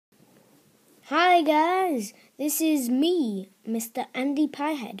Hi guys, this is me, Mr. Andy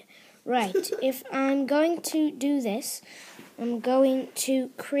Piehead. Right, if I'm going to do this, I'm going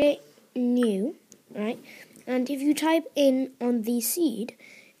to create new, right? And if you type in on the seed,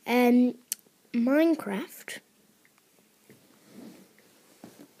 Minecraft,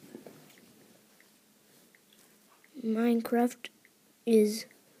 is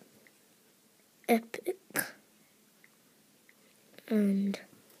epic, and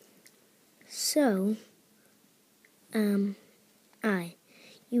so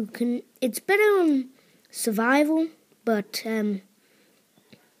it's better on survival, but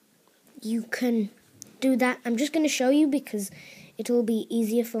you can do that. I'm just going to show you because it will be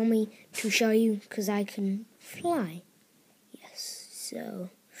easier for me to show you because I can fly. Yes, so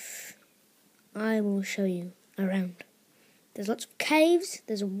I will show you around. There's lots of caves,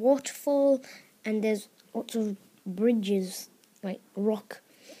 there's a waterfall, and there's lots of bridges, like rock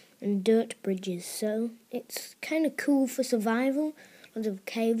and dirt bridges, so it's kind of cool for survival. Lots of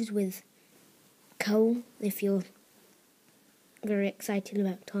caves with coal, if you're very excited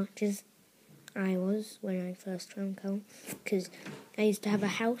about torches. I was when I first found coal, because I used to have a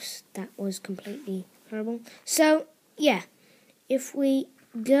house that was completely horrible. So, yeah, if we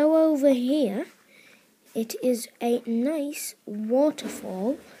go over here, it is a nice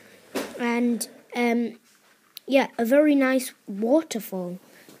waterfall, and a very nice waterfall,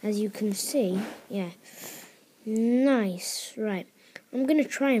 as you can see. Yeah, nice. Right, I'm gonna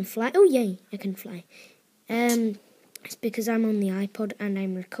try and fly. Oh yay, I can fly. It's because I'm on the iPod and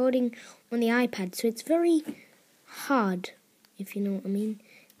I'm recording on the iPad, so it's very hard, if you know what I mean,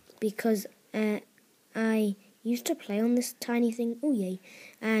 because I used to play on this tiny thing. Oh yay,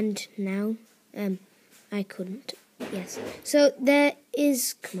 and now I couldn't. Yes. So there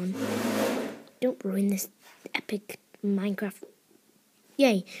is. Come on. Don't ruin this epic Minecraft.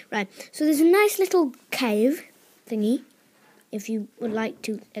 Yay. Right. So there's a nice little cave thingy, if you would like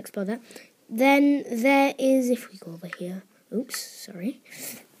to explore that. Then there is, if we go over here. Oops, sorry.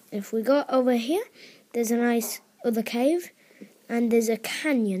 If we go over here, there's a nice other cave. And there's a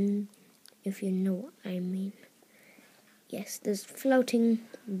canyon, if you know what I mean. Yes, there's floating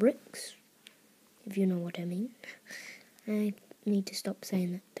bricks, if you know what I mean. I need to stop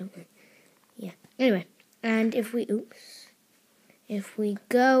saying that, don't I? Yeah. Anyway, and if we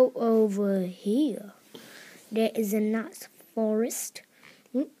go over here, there is a nice forest,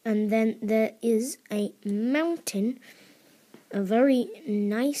 and then there is a mountain, a very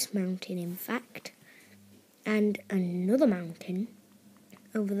nice mountain, in fact, and another mountain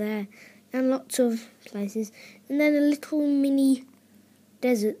over there, and lots of places, and then a little mini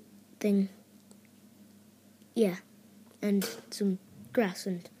desert thing. Yeah, and some grass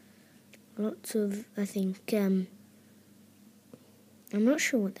and lots of, I think, I'm not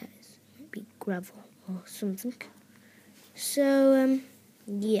sure what that is. It might be gravel or something. So,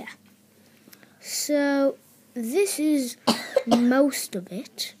 yeah. So, this is most of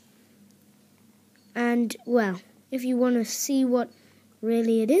it. And, well, if you want to see what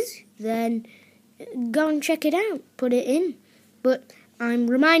really it is, then go and check it out. Put it in. But I'm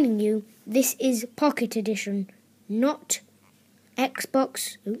reminding you, this is Pocket Edition, not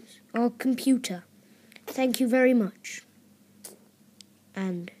Xbox or computer. Thank you very much.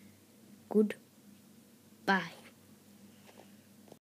 And goodbye.